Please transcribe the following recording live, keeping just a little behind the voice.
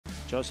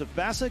Joseph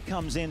Bassett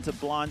comes in to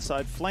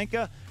blindside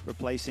flanker,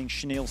 replacing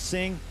Shneel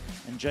Singh,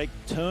 and Jake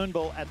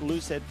Turnbull at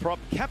loosehead prop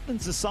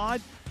captains the side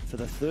for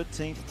the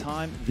 13th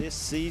time this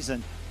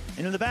season.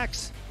 And in the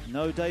backs,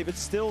 no David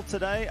Still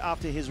today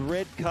after his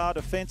red card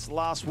offence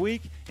last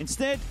week.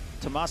 Instead,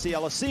 Tomasi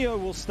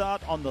Alacio will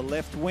start on the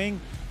left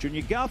wing.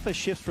 Junior Gaffer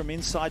shifts from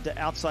inside to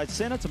outside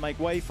centre to make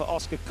way for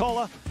Oscar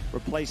Koller,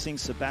 replacing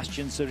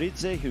Sebastian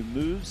Zeridze, who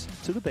moves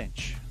to the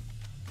bench.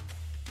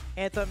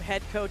 Anthem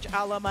head coach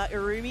Alama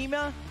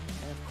Irimima,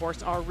 and of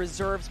course our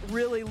reserves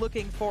really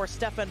looking for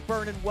Stefan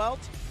Burnenwelt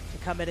to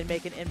come in and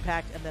make an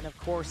impact. And then of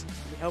course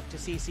we hope to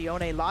see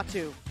Sione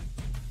Latu.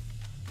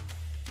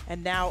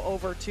 And now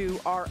over to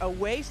our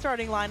away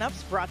starting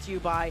lineups, brought to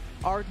you by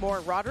Ardmore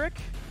Roderick.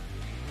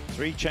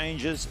 3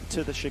 changes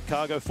to the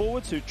Chicago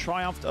forwards who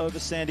triumphed over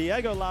San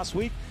Diego last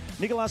week.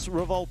 Nicolas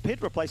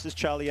Revol-Pitt replaces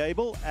Charlie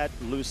Abel at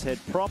loosehead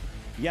prop.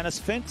 Yanis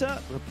Fenta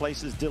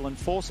replaces Dylan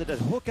Fawcett at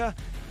hooker.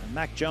 And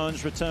Mac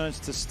Jones returns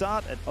to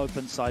start at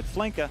open side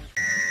flanker.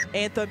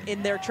 Anthem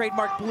in their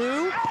trademark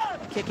blue,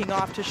 kicking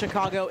off to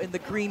Chicago in the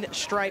green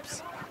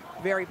stripes.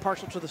 Very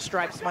partial to the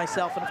stripes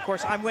myself. And of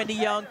course, I'm Wendy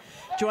Young,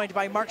 joined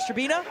by Mark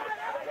Strabina.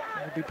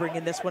 We'll be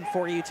bringing this one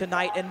for you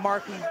tonight. And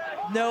Mark, we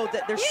know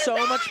that there's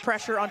so much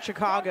pressure on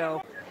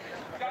Chicago.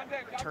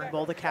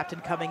 Turnbull, the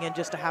captain, coming in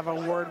just to have a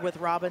word with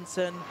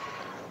Robinson.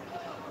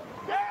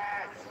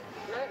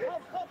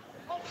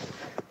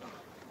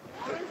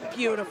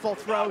 Beautiful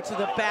throw to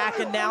the back,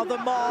 and now the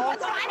maul.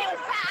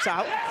 It's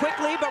out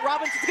quickly, but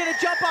Robinson's going to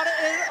jump on it.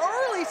 And an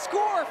early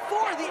score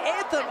for the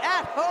Anthem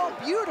at home.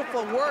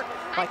 Beautiful work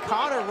by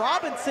Connor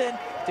Robinson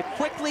to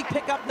quickly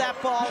pick up that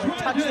ball and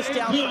touch this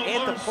down for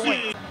Anthem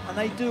point. And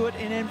they do it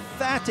in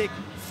emphatic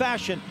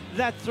fashion.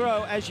 That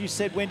throw, as you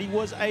said, Wendy,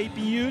 was a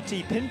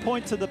beauty.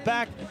 Pinpoint to the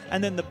back,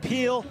 and then the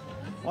peel.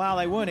 Wow,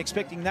 they weren't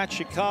expecting that,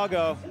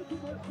 Chicago.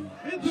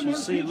 You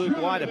see Luke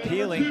White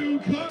appealing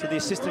to the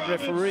assistant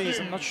referees.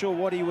 I'm not sure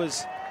what he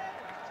was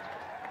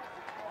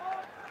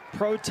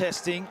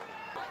protesting.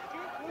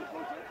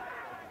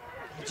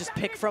 Just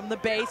pick from the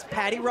base,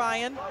 Paddy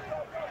Ryan.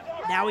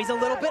 Now he's a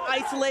little bit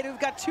isolated. We've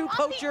got 2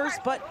 poachers,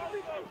 but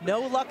no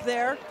luck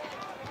there.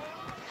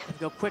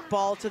 Go quick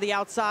ball to the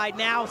outside.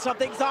 Now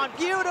something's on.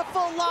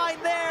 Beautiful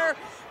line there.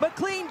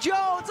 McLean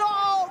Jones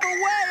all the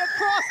way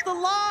across the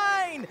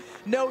line.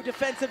 No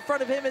defense in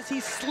front of him as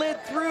he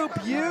slid through.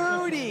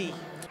 Beauty.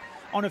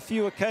 On a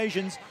few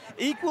occasions,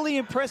 equally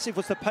impressive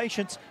was the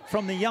patience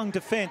from the young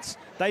defense.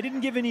 They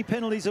didn't give any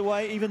penalties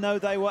away, even though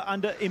they were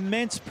under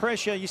immense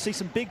pressure. You see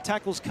some big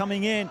tackles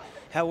coming in.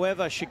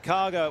 However,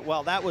 Chicago,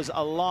 well, that was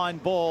a line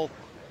ball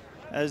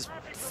as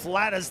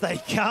flat as they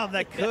come.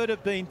 That could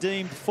have been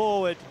deemed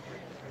forward.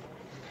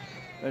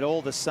 But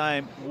all the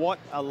same, what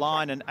a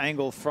line and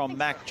angle from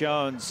Mac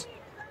Jones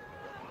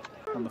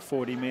on the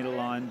 40-meter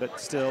line, but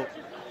still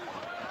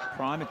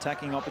prime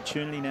attacking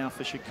opportunity now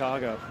for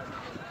Chicago.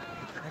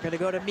 They're going to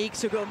go to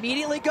Meeks, who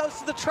immediately goes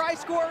to the try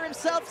scorer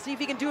himself, see if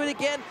he can do it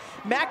again.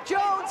 Mac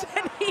Jones,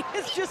 and he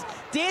is just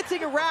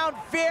dancing around.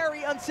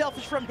 Very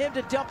unselfish from him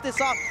to dump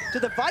this off to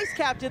the vice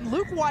captain,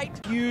 Luke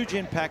White. Huge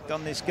impact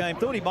on this game.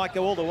 Thought he might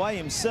go all the way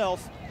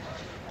himself.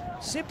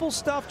 Simple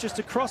stuff just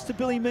across to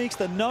Billy Meeks,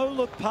 the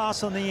no-look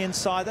pass on the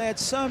inside. They had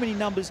so many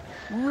numbers,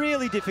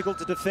 really difficult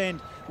to defend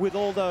with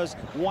all those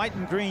white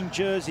and green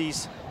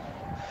jerseys.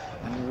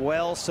 And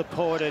well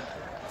supported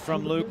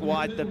from Luke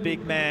White, the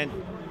big man.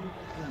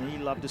 And he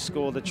loved to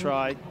score the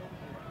try.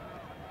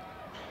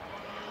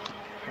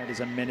 That is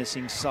a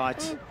menacing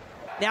sight.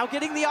 Now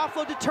getting the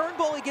offload to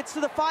Turnbull. He gets to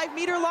the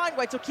 5-meter line.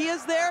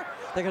 Waitokia's there.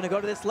 They're going to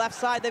go to this left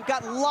side. They've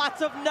got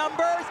lots of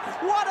numbers.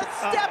 What a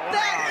step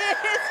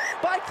that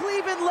is by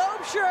Cleveland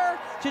Loebscher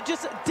to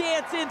just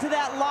dance into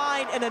that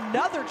line. And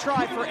another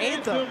try for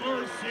Anthem.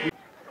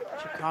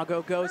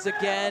 Chicago goes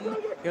again.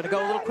 Going to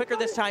go a little quicker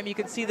this time. You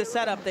can see the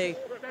setup. They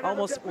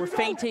almost were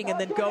feinting and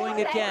then going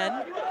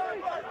again.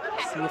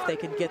 See if they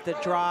can get the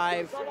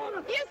drive.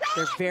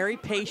 They're very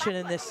patient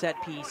in this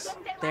set piece.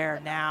 There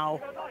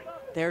now.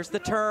 There's the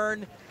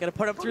turn. Gonna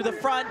put them through the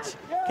front.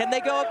 Can they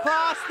go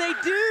across? They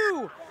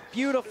do!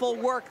 Beautiful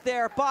work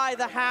there by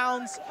the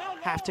Hounds.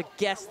 Have to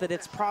guess that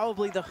it's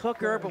probably the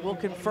hooker, but we'll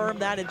confirm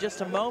that in just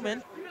a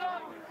moment.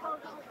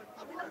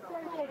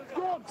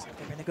 So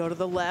they're gonna go to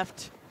the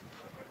left.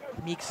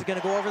 Meeks is gonna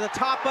go over the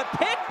top, but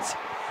picked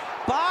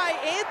by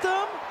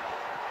Anthem.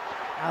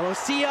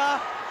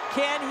 Alosia.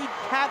 Can he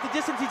have the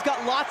distance? He's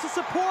got lots of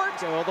support.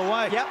 Go all the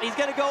way. Yep, he's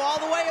going to go all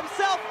the way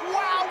himself.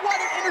 Wow,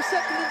 what an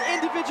intercepted and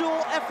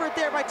individual effort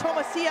there by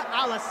Tomasia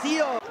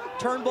Alacio.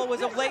 Turnbull was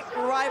a late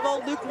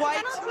arrival. Luke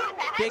White,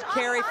 big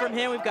carry from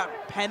him. We've got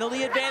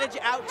penalty advantage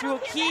out to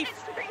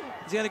O'Keefe.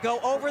 He's going to go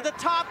over the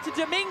top to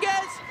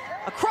Dominguez.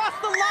 Across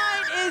the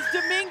line is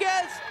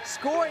Dominguez,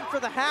 scoring for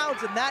the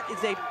Hounds, and that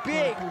is a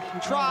big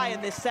try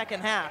in this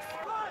second half.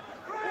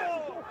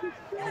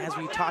 And as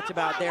we talked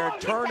about there, a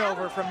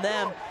turnover from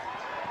them.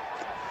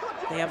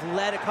 They have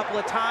led a couple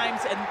of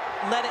times and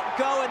let it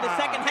go in the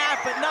second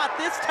half, but not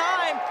this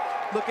time.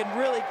 Looking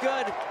really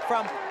good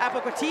from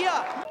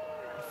Apokatia.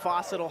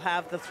 Fawcett will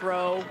have the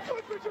throw.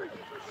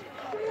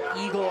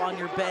 Eagle on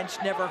your bench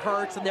never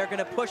hurts, and they're going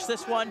to push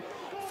this one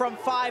from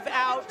 5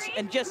 out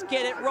and just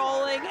get it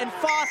rolling. And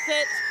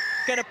Fawcett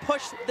going to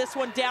push this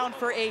one down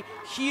for a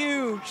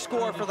huge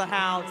score for the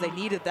Hounds. They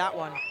needed that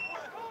one.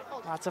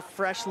 Lots of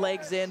fresh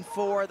legs in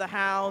for the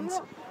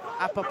Hounds.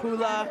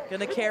 Apapula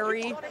going to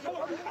carry.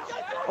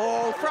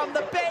 Oh, from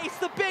the base,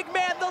 the big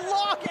man, the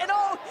lock, and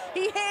oh,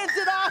 he hands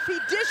it off. He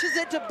dishes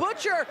it to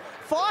Butcher.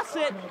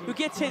 Fawcett, who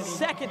gets his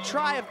second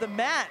try of the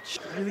match.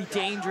 Really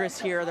dangerous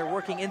here. They're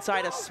working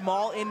inside a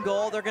small in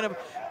goal. They're going to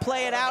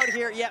play it out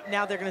here. Yep,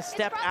 now they're going to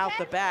step out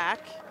the back.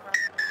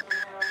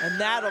 And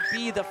that'll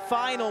be the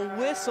final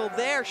whistle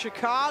there.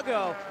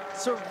 Chicago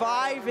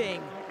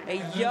surviving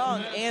a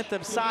young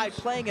Anthem side,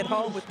 playing at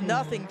home with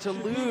nothing to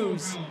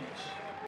lose.